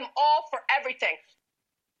sues them all for everything.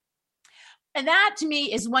 And that, to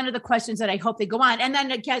me, is one of the questions that I hope they go on. And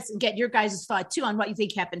then I guess get your guys' thought, too, on what you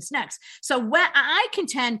think happens next. So when I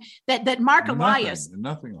contend that Mark Elias...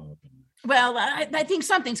 Nothing will happen. Well, I think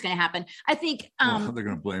something's going to happen. I think they're going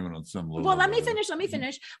to blame it on some level. Well, let me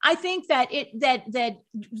finish. I think that that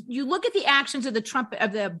you look at the actions of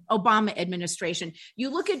the Obama administration.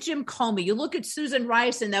 You look at Jim Comey. You look at Susan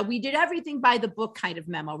Rice, and that we did everything by the book kind of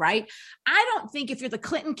memo, right? I don't think if you're the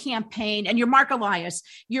Clinton campaign and you're Mark Elias,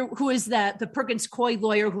 who is the Perkins Coie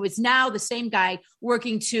lawyer, who is now the same guy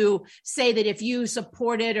working to say that if you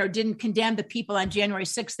supported or didn't condemn the people on January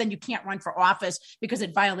 6th, then you can't run for office because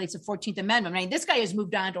it violates the 14th Amendment. I mean, this guy has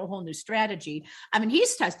moved on to a whole new strategy. I mean,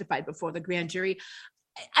 he's testified before the grand jury.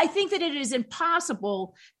 I think that it is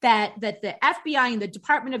impossible that the FBI and the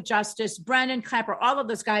Department of Justice, Brennan, Clapper, all of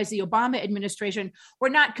those guys, the Obama administration, were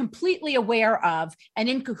not completely aware of and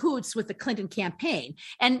in cahoots with the Clinton campaign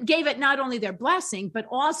and gave it not only their blessing, but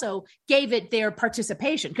also gave it their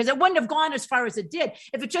participation, because it wouldn't have gone as far as it did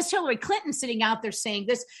if it's just Hillary Clinton sitting out there saying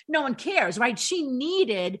this. No one cares, right? She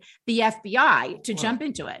needed the FBI to jump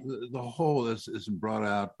into it. The whole, this isn't brought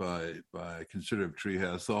out by Conservative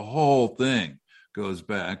Treehouse. The whole thing goes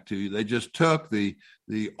back to, they just took the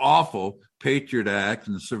awful Patriot Act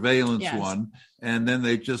and the surveillance one, and then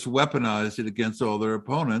they just weaponized it against all their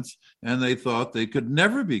opponents, and they thought they could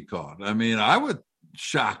never be caught. I mean, I was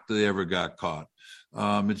shocked they ever got caught.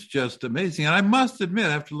 It's just amazing. And I must admit,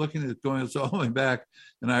 after looking at going all the way back,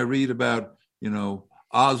 and I read about,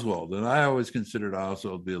 Oswald, and I always considered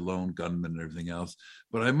Oswald to be a lone gunman and everything else.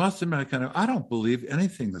 But I must admit, I don't believe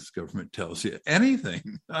anything this government tells you.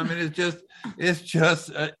 Anything. I mean, it's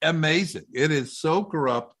just amazing. It is so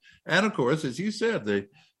corrupt. And of course, as you said,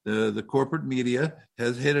 the corporate media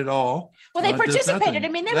has hit it all. Well, they participated. I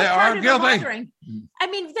mean, they were part of the laundering. I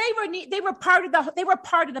mean, they were part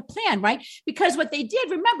of the plan, right? Because what they did,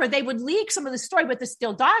 remember, they would leak some of the story with the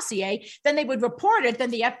Steele dossier, then they would report it, then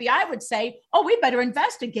the FBI would say, "Oh, we better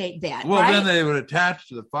investigate that." Well, right? Then they would attach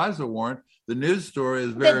to the FISA warrant the news story as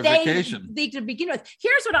verification. To begin with,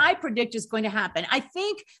 here's what I predict is going to happen. I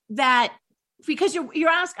think that. Because you're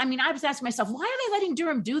asking, I mean, I was asking myself, why are they letting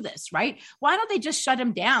Durham do this, right? Why don't they just shut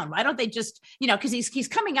him down? Why don't they just, because he's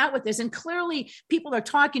coming out with this, and clearly people are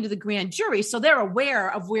talking to the grand jury, so they're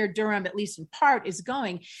aware of where Durham, at least in part, is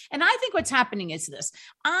going. And I think what's happening is this.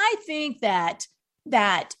 I think that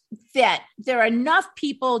there are enough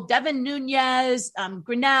people, Devin Nunes,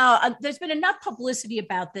 Grinnell, there's been enough publicity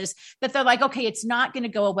about this that they're like, okay, it's not going to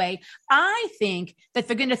go away. I think that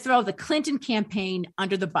they're going to throw the Clinton campaign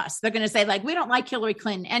under the bus. They're going to say, like, we don't like Hillary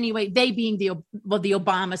Clinton anyway, they being the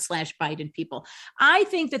Obama/Biden people. I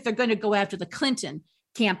think that they're going to go after the Clinton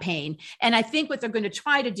campaign. And I think what they're going to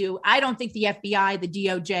try to do, I don't think the FBI, the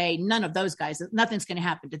DOJ, none of those guys, nothing's going to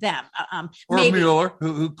happen to them. Or Mueller,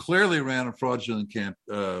 who clearly ran a fraudulent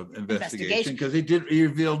investigation because he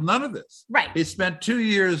revealed none of this. Right. He spent 2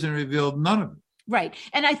 years and revealed none of it. Right.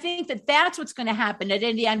 And I think that that's what's going to happen. And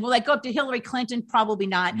in the end, will they go up to Hillary Clinton? Probably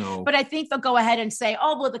not. No. But I think they'll go ahead and say,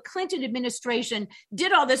 oh, well, the Clinton administration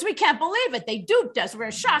did all this. We can't believe it. They duped us.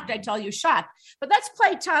 We're shocked. I tell you, shocked. But let's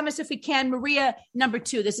play, Thomas, if we can. Maria, number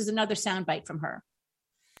 2. This is another soundbite from her.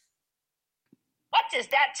 What does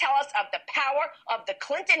that tell us of the power of the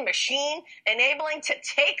Clinton machine, enabling to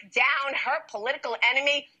take down her political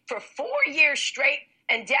enemy for 4 years straight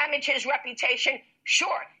and damage his reputation?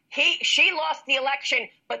 Sure. She lost the election,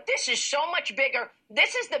 but this is so much bigger.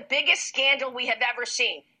 This is the biggest scandal we have ever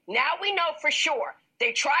seen. Now we know for sure.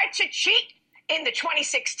 They tried to cheat in the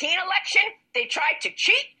 2016 election. They tried to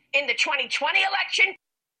cheat in the 2020 election.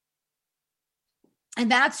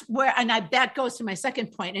 And that's where, that goes to my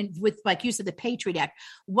second point. And with, like you said, the Patriot Act,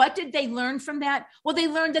 what did they learn from that? Well, they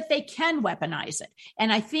learned that they can weaponize it.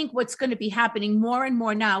 And I think what's going to be happening more and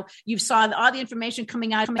more now, you saw all the information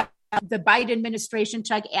coming out the Biden administration,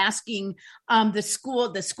 Chuck, asking the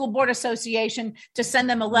school board association to send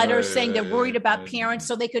them a letter saying they're worried about parents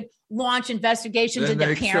so they could launch investigations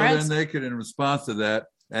into parents. So then they could, in response to that,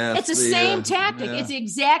 it's the same tactic. Yeah. It's the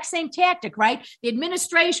exact same tactic, right? The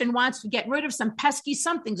administration wants to get rid of some pesky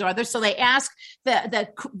somethings or other, so they ask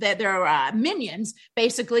their minions,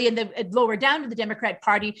 basically, and the lower down to the Democrat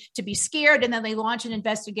Party, to be scared, and then they launch an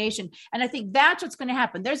investigation. And I think that's what's going to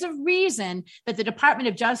happen. There's a reason that the Department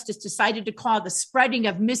of Justice decided to call the spreading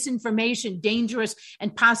of misinformation dangerous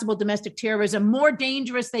and possible domestic terrorism more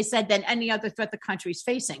dangerous, they said, than any other threat the country's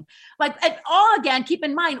facing. Like, again, keep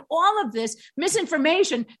in mind, all of this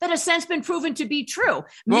misinformation misinformation that has since been proven to be true.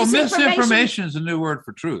 Well, misinformation is a new word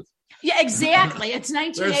for truth. Yeah, exactly. It's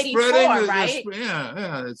 1984, right?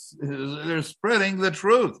 They're spreading the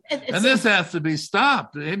truth. And this has to be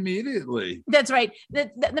stopped immediately. That's right.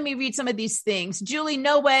 Let me read some of these things. Julie,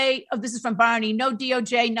 no way. Oh, this is from Barney. No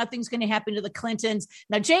DOJ. Nothing's going to happen to the Clintons.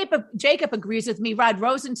 Now, Jacob agrees with me. Rod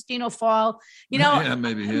Rosenstein will fall.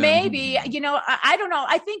 Maybe. I don't know.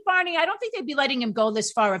 I think, Barney, I don't think they'd be letting him go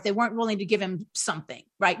this far if they weren't willing to give him something,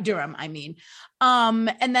 right? Durham, I mean.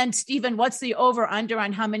 And then, Stephen, what's the over-under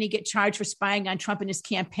on how many get charged for spying on Trump and his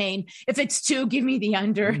campaign? If it's 2, give me the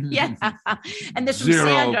under. Yeah. And this 0. from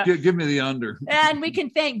Sandra. Give me the under. And we can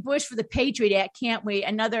thank Bush for the Patriot Act, can't we?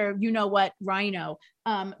 Another, rhino.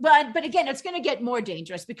 But again, it's going to get more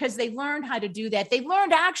dangerous because they learned how to do that. They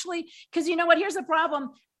learned actually, because you know what? Here's the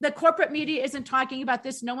problem. The corporate media isn't talking about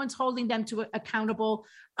this. No one's holding them to accountable.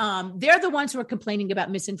 They're the ones who are complaining about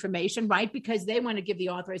misinformation, right? Because they want to give the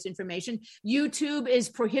authorized information. YouTube is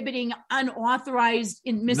prohibiting unauthorized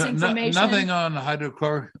misinformation. Nothing on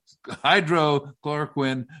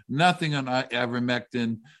hydrochloroquine, nothing on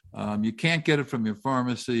ivermectin. You can't get it from your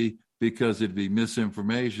pharmacy because it'd be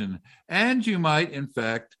misinformation. And you might, in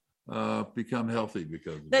fact, become healthy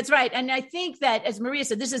because of That's right. And I think that, as Maria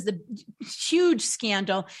said, this is the huge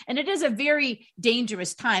scandal, and it is a very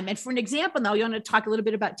dangerous time. And for an example, now, you want to talk a little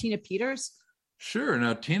bit about Tina Peters? Sure.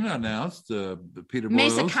 Now, Tina announced Peter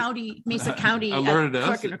Mesa Boyles County alerted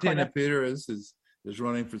us that Tina Peters is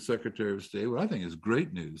running for Secretary of State. What I think is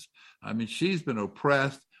great news. I mean, she's been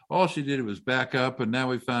oppressed. All she did was back up, and now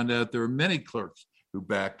we found out there were many clerks who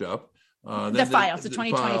backed up. The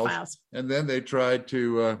 2020 files. And then they tried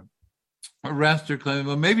to arrest her, claiming,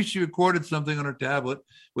 well, maybe she recorded something on her tablet,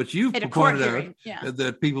 which you've pointed out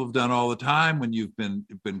that people have done all the time when you've been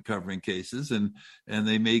covering cases, and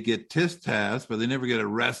they may get tasked, but they never get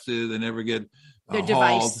arrested. They never get their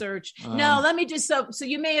device search. No, let me just, so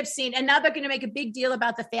you may have seen, and now they're going to make a big deal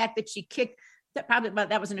about the fact that she kicked.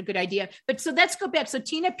 That wasn't a good idea. But so let's go back. So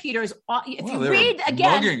Tina Peters,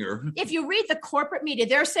 if you read the corporate media,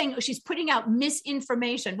 they're saying she's putting out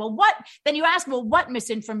misinformation. Well, then you ask, what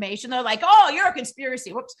misinformation? They're like, oh, you're a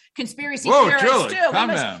conspiracy. Whoops, conspiracy theorist Julie, too. Now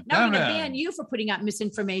we're going to ban you for putting out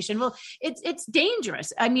misinformation. Well, it's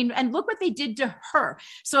dangerous. I mean, and look what they did to her.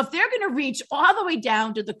 So if they're going to reach all the way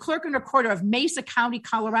down to the clerk and recorder of Mesa County,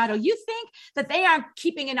 Colorado, you think that they aren't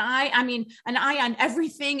keeping an eye on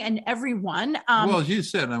everything and everyone? Well, as you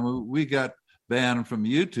said, we got banned from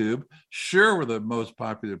YouTube. Sure, we're the most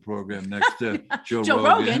popular program next to Joe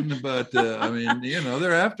Rogan. But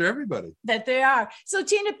they're after everybody. That they are. So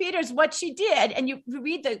Tina Peters, what she did, and you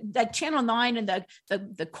read the Channel 9 and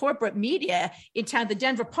the corporate media in town, the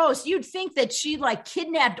Denver Post, you'd think that she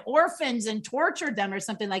kidnapped orphans and tortured them or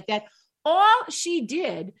something like that. All she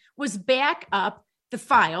did was back up the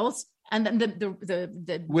files. And then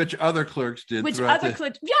the which other clerks did. She backed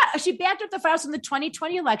up the files in the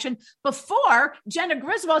 2020 election before Jenna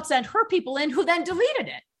Griswold sent her people in, who then deleted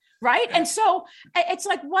it. Right. And so it's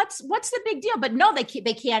like, what's the big deal? But no, they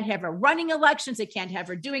can't have her running elections. They can't have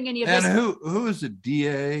her doing any of this. And who is the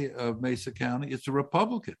DA of Mesa County? It's a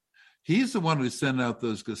Republican. He's the one who sent out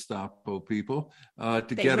those Gestapo people to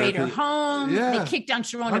get raid her home. Yeah. They kicked down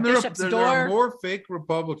Sharona Bishop's door. There are more fake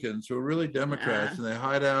Republicans who are really Democrats, and they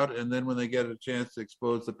hide out. And then when they get a chance to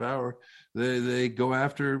expose the power, they go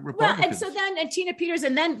after Republicans. Well, and so then Tina Peters,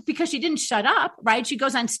 and then because she didn't shut up, right? She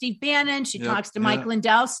goes on Steve Bannon. She talks to Mike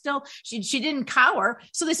Lindell still. She didn't cower.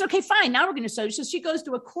 So they said, okay, fine. Now we're going to show. So she goes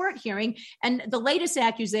to a court hearing. And the latest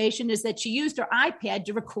accusation is that she used her iPad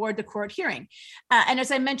to record the court hearing. And as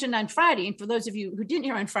I mentioned on Friday, and for those of you who didn't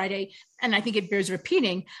hear on Friday, and I think it bears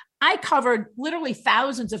repeating, I covered literally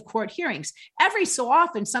thousands of court hearings. Every so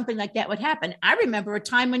often, something like that would happen. I remember a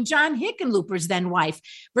time when John Hickenlooper's then wife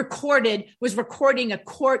was recording a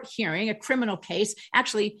court hearing, a criminal case,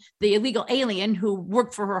 actually the illegal alien who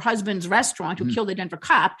worked for her husband's restaurant, who killed a Denver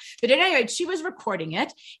cop. But at any rate, she was recording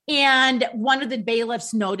it. And one of the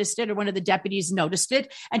bailiffs noticed it, or one of the deputies noticed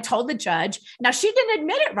it, and told the judge. Now, she didn't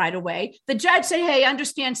admit it right away. The judge said, hey, I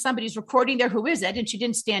understand somebody's recording there. Who is it? And she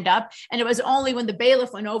didn't stand up. And it was only when the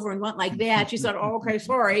bailiff went over and went like that, she said, oh, okay,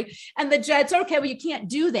 sorry. And the judge said, okay, well, you can't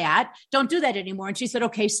do that. Don't do that anymore. And she said,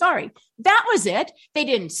 okay, sorry. That was it. They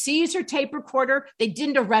didn't seize her tape recorder. They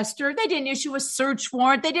didn't arrest her. They didn't issue a search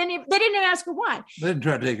warrant. They didn't ask her why. They didn't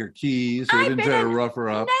try to take her keys. They didn't try to rough her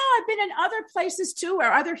up. No, I've been in other places too,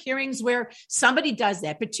 or other hearings where somebody does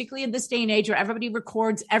that, particularly in this day and age where everybody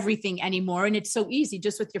records everything anymore. And it's so easy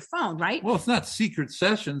just with your phone, right? Well, it's not secret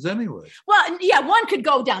sessions anyway. Well, yeah, one could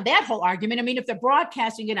go down that whole argument. I mean, if they're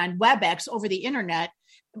broadcasting it on WebEx over the internet,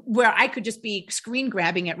 where I could just be screen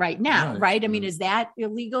grabbing it right now, right? I mean, is that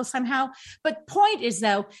illegal somehow? But point is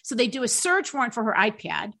though, so they do a search warrant for her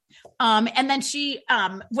iPad. And then she,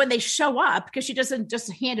 when they show up, because she doesn't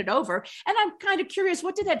just hand it over. And I'm kind of curious,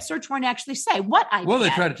 what did that search warrant actually say? What iPad? Well, they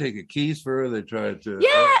try to take the keys for her. They try to.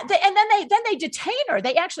 Yeah. And then they detain her.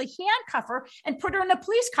 They actually handcuff her and put her in a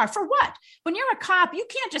police car for what? When you're a cop, you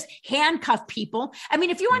can't just handcuff people. I mean,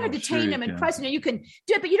 if you want to detain them in prison, you can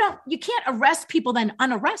do it, but you can't arrest people, then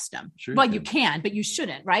unarrest them. Sure well, you can, but you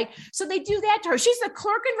shouldn't, right? So they do that to her. She's the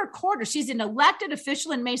clerk and recorder. She's an elected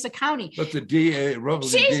official in Mesa County. But the DA,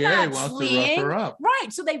 wants to rough her up.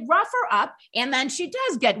 Right. So they rough her up, and then she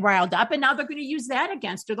does get riled up, and now they're going to use that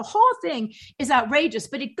against her. The whole thing is outrageous,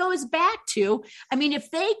 but it goes back to, I mean, if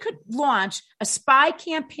they could launch a spy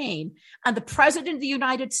campaign on the president of the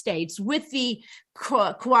United States with the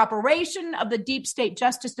cooperation of the deep state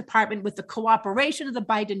Justice Department, with the cooperation of the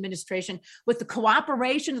Biden administration, with the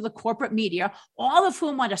cooperation of the corporate media, all of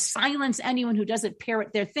whom want to silence anyone who doesn't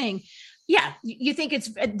parrot their thing. Yeah. You think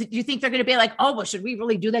they're going to be like, oh, well, should we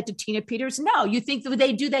really do that to Tina Peters? No. You think that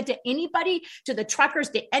they do that to anybody, to the truckers,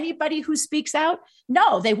 to anybody who speaks out?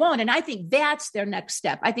 No, they won't. And I think that's their next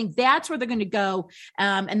step. I think that's where they're going to go.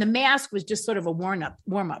 And the mask was just sort of a warm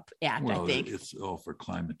up act, I think. It's all for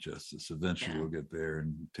climate justice. Eventually we'll get there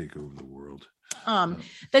and take over the world.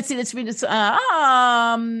 Let's see. Let's read this.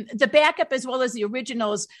 The backup as well as the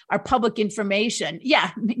originals are public information.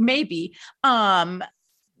 Yeah, maybe.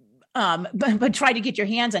 But try to get your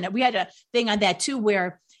hands on it. We had a thing on that too,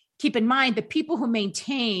 where keep in mind the people who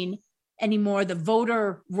maintain anymore the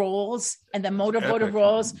voter rolls and the motor voter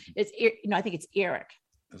rolls. I think it's Eric.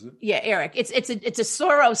 Is it? Yeah, Eric. It's a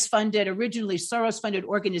originally Soros funded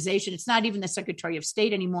organization. It's not even the Secretary of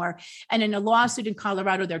State anymore. And in a lawsuit in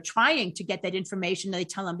Colorado, they're trying to get that information. They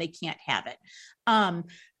tell them they can't have it.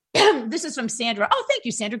 This is from Sandra. Oh, thank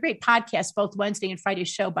you, Sandra. Great podcast, both Wednesday and Friday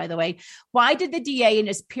show, by the way. Why did the DA and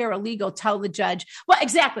his paralegal tell the judge? Well,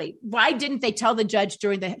 exactly. Why didn't they tell the judge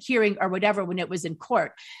during the hearing or whatever when it was in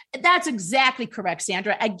court? That's exactly correct,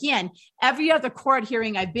 Sandra. Again, every other court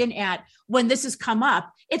hearing I've been at, when this has come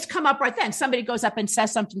up, it's come up right then. Somebody goes up and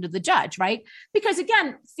says something to the judge, right? Because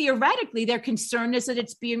again, theoretically, their concern is that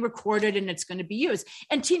it's being recorded and it's going to be used.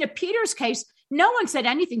 And Tina Peters' case, no one said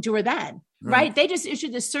anything to her then, right? They just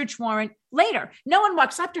issued the search warrant later. No one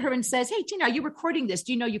walks up to her and says, hey, Tina, are you recording this?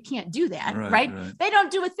 Do you know you can't do that, right? They don't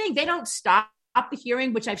do a thing. They don't stop the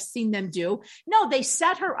hearing, which I've seen them do. No, they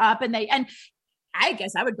set her up and I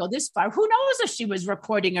guess I would go this far. Who knows if she was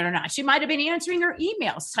recording it or not? She might have been answering her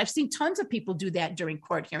emails. I've seen tons of people do that during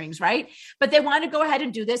court hearings, right? But they want to go ahead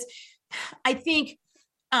and do this. I think,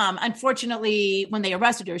 unfortunately, when they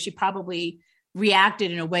arrested her, she probably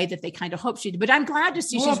reacted in a way that they kind of hoped she did. But I'm glad to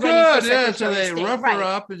see she's ready for Secretary so they of State. rough her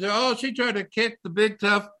up and say, she tried to kick the big,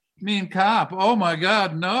 tough, mean cop. Oh, my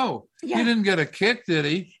God, no. Yeah. He didn't get a kick, did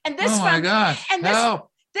he? And this my gosh, help.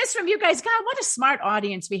 This from you guys, God, what a smart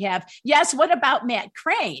audience we have. Yes, what about Matt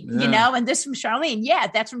Crane? Yeah. And this from Charlene. Yeah,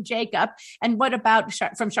 that's from Jacob. And what about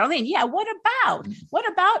from Charlene? Yeah, what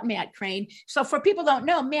about Matt Crane? So for people who don't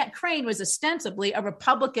know, Matt Crane was ostensibly a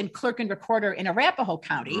Republican clerk and recorder in Arapahoe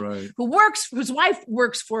County, whose wife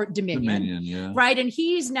works for Dominion, right? And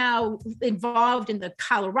he's now involved in the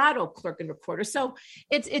Colorado clerk and recorder. So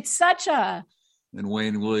it's such a. And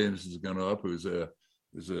Wayne Williams is going up, who's a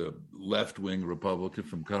left-wing Republican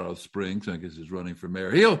from Colorado Springs. I guess he's running for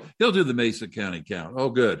mayor. He'll do the Mesa County count. Oh,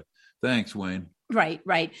 good. Thanks, Wayne.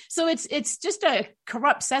 Right. So it's just a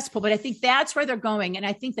corrupt cesspool, but I think that's where they're going. And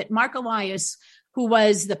I think that Mark Elias, who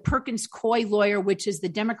was the Perkins Coie lawyer, which is the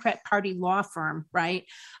Democrat Party law firm, right?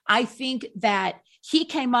 I think that he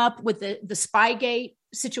came up with the Spygate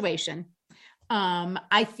situation.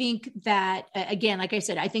 I think that, again, like I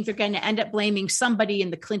said, I think they're going to end up blaming somebody in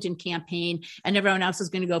the Clinton campaign, and everyone else is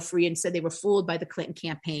going to go free and say they were fooled by the Clinton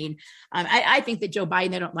campaign. I think that Joe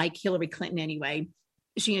Biden, they don't like Hillary Clinton anyway.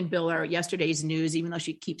 She and Bill are yesterday's news, even though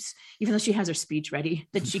she has her speech ready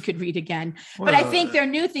that she could read again. But I think their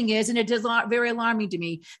new thing is, and it is very alarming to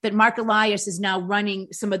me, that Mark Elias is now running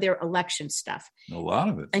some of their election stuff. A lot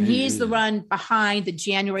of it. And he's the run behind the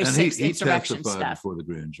January 6th insurrection stuff. Before the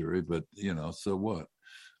grand jury, but so what?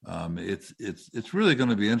 It's really going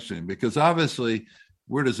to be interesting because obviously,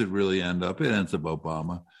 where does it really end up? It ends up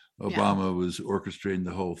Obama. Obama was orchestrating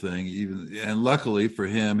the whole thing, and luckily for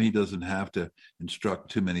him, he doesn't have to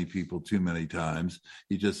instruct too many people too many times.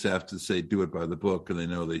 He just has to say, do it by the book, and they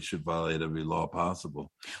know they should violate every law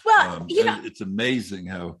possible. Well, it's amazing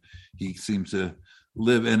how he seems to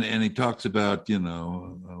live, and he talks about,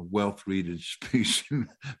 wealth redistribution,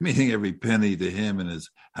 meaning every penny to him and his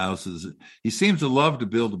houses. He seems to love to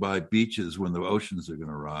build by beaches when the oceans are going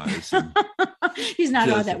to rise. He's not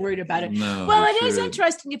all that worried about it. No, well, it is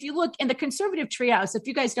interesting. If you look in the Conservative Treehouse, if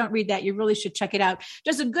you guys don't read that, you really should check it out.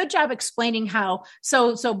 Does a good job explaining how,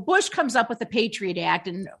 so Bush comes up with the Patriot Act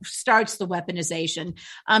and starts the weaponization.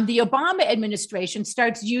 The Obama administration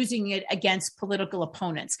starts using it against political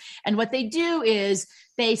opponents. And what they do is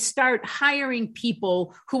they start hiring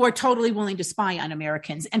people who are totally willing to spy on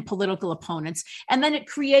Americans and political opponents. And then it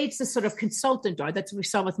creates this sort of consultant, or that's what we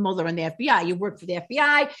saw with Mueller and the FBI. You work for the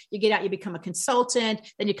FBI, you get out, you become a consultant,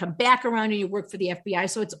 then you come back around and you work for the FBI.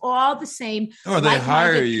 So it's all the same. Or they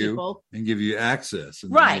hire you and give you access.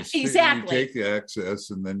 And right, exactly. You take the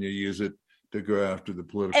access and then you use it to go after the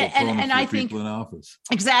political opponents of people in office.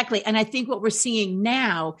 Exactly. And I think what we're seeing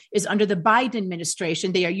now is under the Biden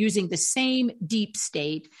administration, they are using the same deep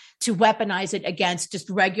state to weaponize it against just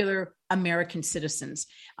regular American citizens.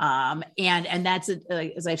 And that's,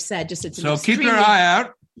 as I've said, just it's so keep your eye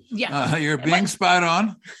out. Yeah, you're being spied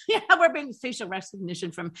on. Yeah, we're being facial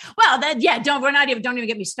recognition from. Well, don't even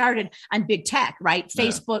get me started on big tech, right?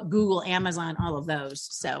 Facebook, Google, Amazon, all of those.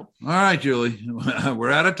 So, all right, Julie,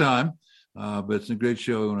 we're out of time. But it's a great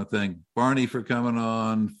show. I want to thank Barney for coming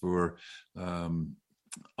on, for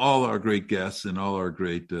all our great guests and all our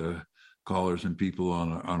great callers and people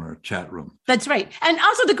on our chat room. That's right. And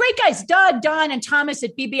also the great guys, Doug, Don, and Thomas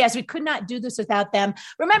at BBS. We could not do this without them.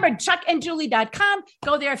 Remember, chuckandjulie.com.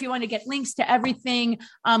 Go there if you want to get links to everything.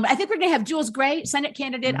 I think we're going to have Jules Gray, Senate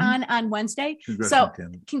candidate, on Wednesday.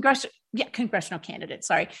 Congressional candidate.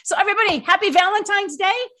 Sorry. So everybody, happy Valentine's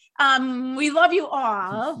Day. We love you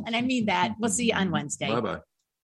all. And I mean that. We'll see you on Wednesday. Bye-bye.